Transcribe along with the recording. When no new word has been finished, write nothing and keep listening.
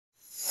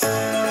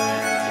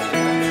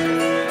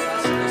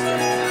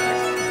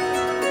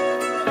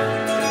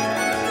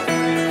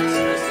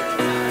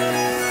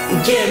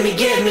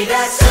give me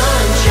that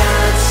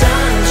sunshine,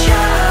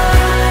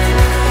 sunshine.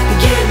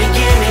 Give me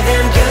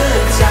them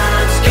good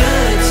times,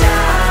 good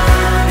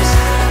times.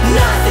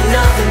 Nothing,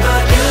 nothing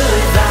but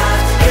good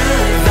vibes,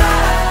 good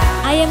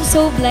vibes. I am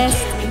so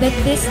blessed that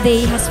this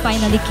day has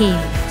finally came.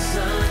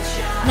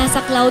 Nasa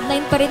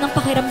cloud9 pa rin ang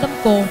pakiramdam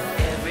ko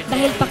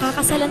dahil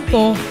pakakasalan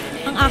ko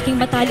ang aking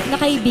matalik na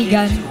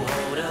kaibigan,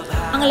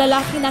 ang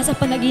lalaking nasa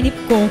panaginip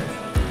ko,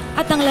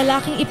 at ang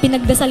lalaking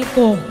ipinagdasal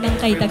ko ng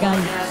kay tagal.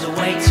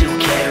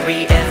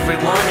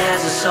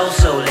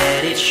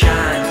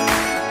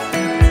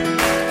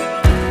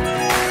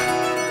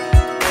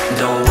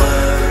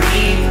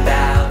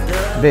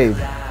 Babe,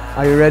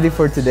 are you ready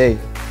for today?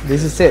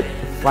 This is it.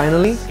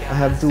 Finally, I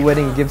have 2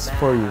 wedding gifts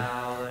for you.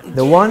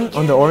 The one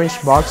on the orange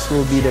box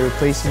will be the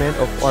replacement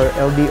of our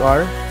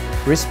LDR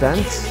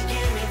wristbands.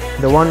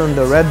 The one on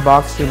the red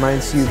box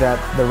reminds you that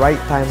the right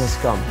time has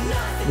come.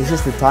 This is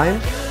the time,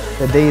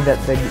 the day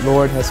that the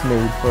Lord has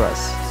made for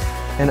us.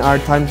 And our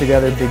time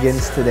together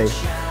begins today.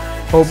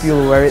 Hope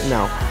you'll wear it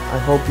now.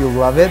 I hope you'll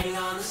love it.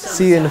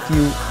 See you in a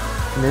few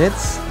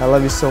minutes. I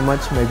love you so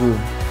much, my groom.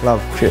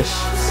 Love, Trish.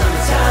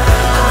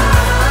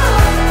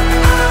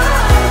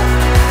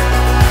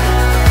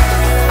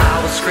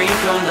 Scream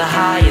from the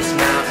highest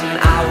mountain,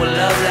 I will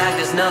love like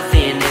there's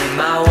nothing in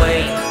my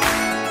way.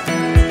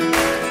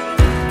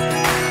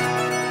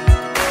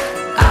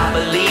 I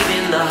believe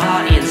in the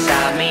heart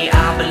inside me,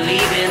 I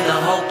believe in the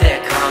hope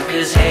that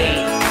conquers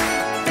hate.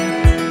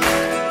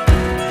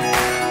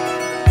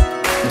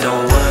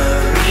 Don't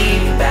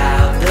worry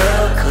about the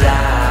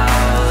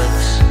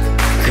clouds,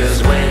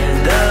 'cause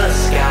when the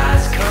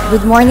skies come.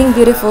 Good morning,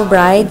 beautiful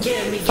bride.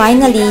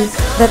 Finally,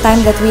 the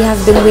time that we have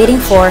been waiting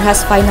for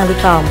has finally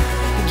come.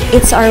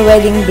 It's our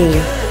wedding day.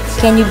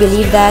 Can you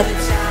believe that?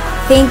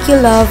 Thank you,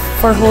 love,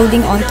 for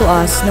holding on to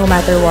us no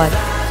matter what.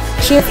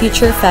 Cheer,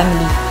 future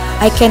family.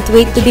 I can't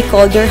wait to be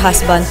called your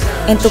husband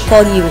and to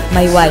call you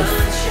my wife.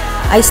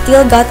 I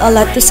still got a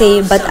lot to say,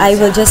 but I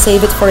will just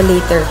save it for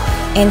later.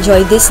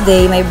 Enjoy this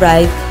day, my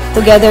bride,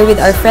 together with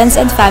our friends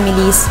and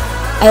families.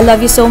 I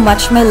love you so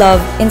much, my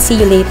love, and see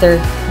you later.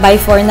 Bye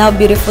for now,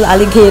 beautiful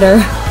alligator.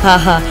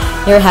 Haha,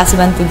 your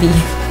husband-to-be,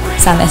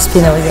 Sam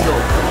Espinoza.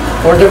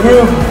 For the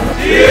groom.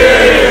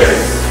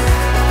 Cheers!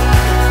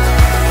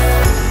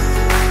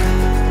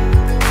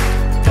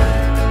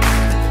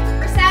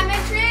 For Sam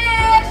and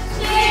Trish!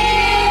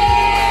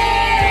 Cheers!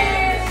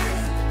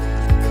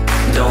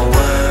 Don't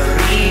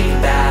worry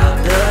about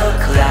the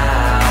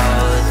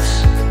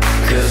clouds,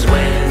 'cause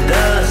when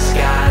the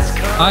skies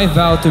come. I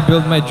vow to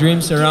build my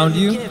dreams around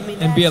you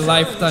and be a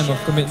lifetime of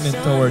commitment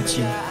towards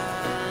you.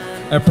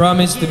 I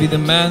promise to be the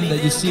man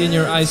that you see in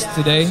your eyes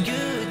today,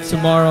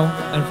 tomorrow,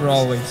 and for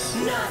always.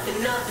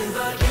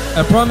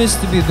 I promise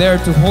to be there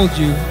to hold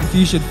you if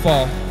you should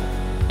fall,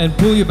 and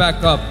pull you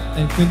back up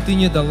and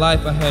continue the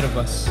life ahead of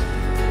us.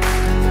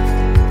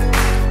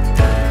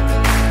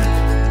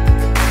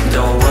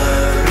 Don't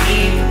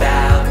worry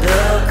about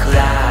the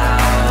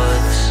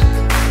clouds,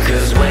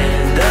 'cause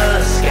when the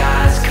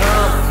skies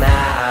come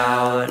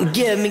out.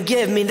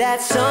 Give me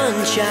that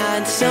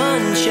sunshine,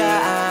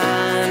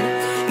 sunshine.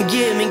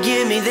 Give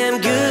me them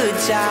good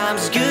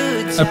times,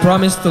 good times. I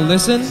promise to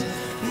listen,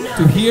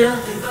 to hear,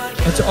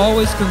 and to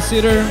always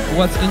consider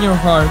what's in your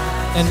heart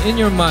and in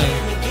your mind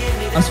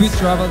as we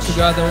travel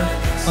together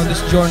on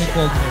this journey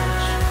called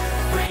marriage.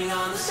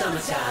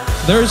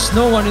 There is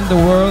no one in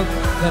the world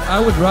that I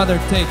would rather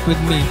take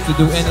with me to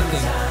do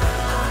anything.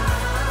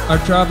 Our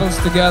travels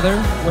together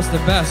was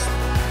the best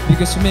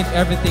because we make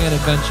everything an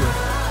adventure.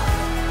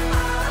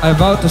 I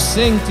vow to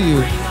sing to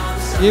you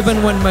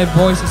even when my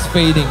voice is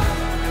fading,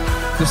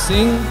 to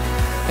sing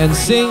and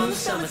sing.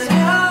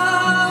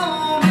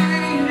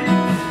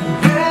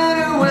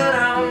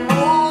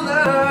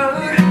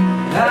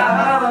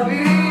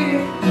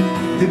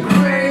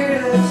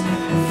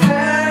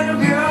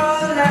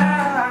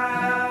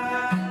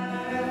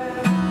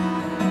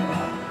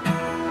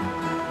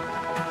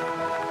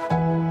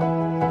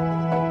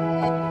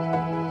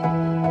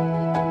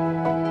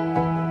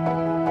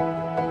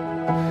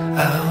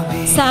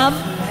 Sam,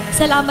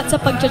 salamat sa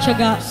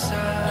pagtsatsaga.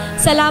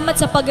 Salamat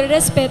sa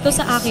pagrerespeto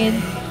sa akin,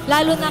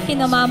 lalo na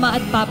kina mama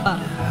at papa.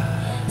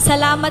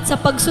 Salamat sa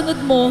pagsunod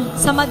mo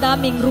sa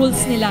madaming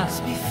rules nila.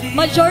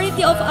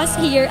 Majority of us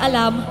here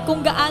alam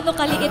kung gaano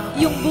kaliit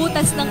yung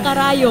butas ng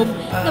karayom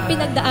na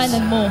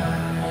pinagdaanan mo.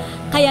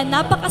 Kaya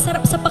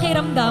napakasarap sa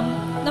pakiramdam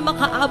na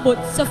makaabot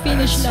sa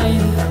finish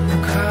line.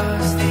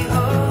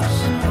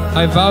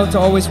 I vow to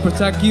always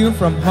protect you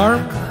from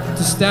harm,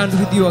 to stand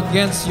with you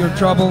against your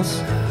troubles,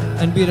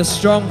 and be the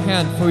strong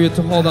hand for you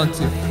to hold on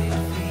to.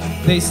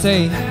 They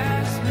say,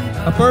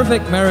 a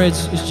perfect marriage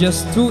is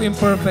just 2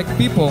 imperfect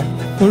people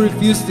who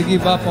refuse to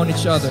give up on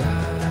each other.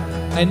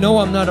 I know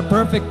I'm not a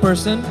perfect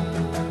person,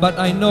 but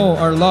I know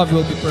our love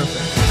will be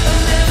perfect.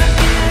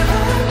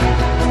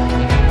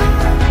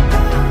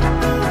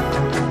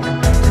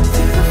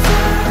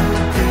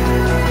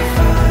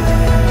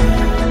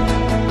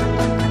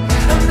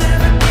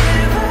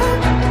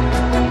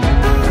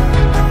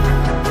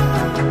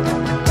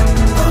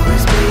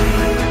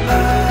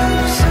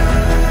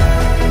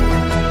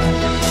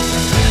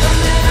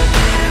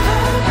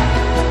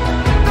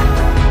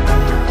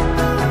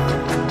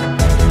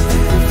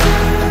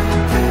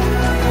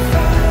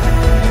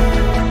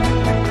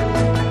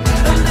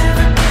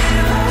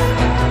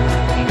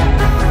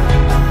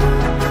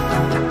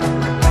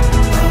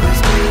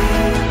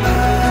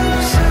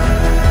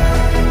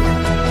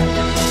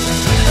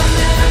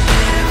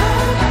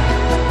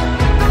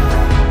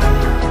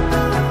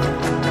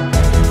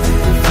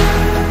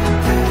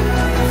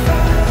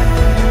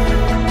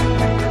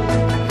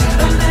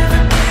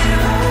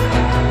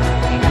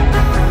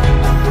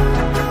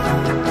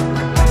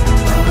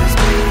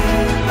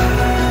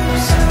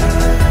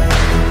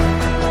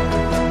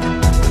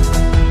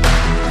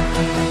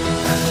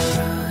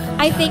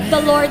 thank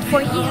the Lord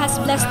for He has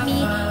blessed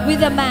me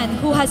with a man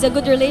who has a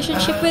good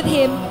relationship with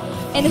Him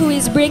and who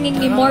is bringing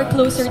me more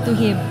closer to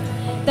Him.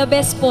 The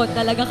best po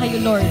talaga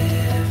kayo, Lord.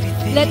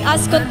 Let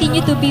us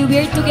continue to be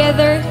weird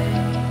together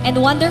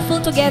and wonderful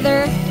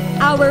together.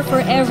 Our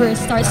forever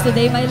starts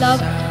today, my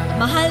love.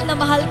 Mahal na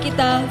mahal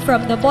kita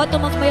from the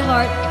bottom of my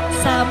heart,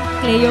 Sam,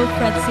 Cleo,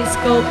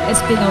 Francisco,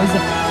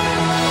 Espinoza.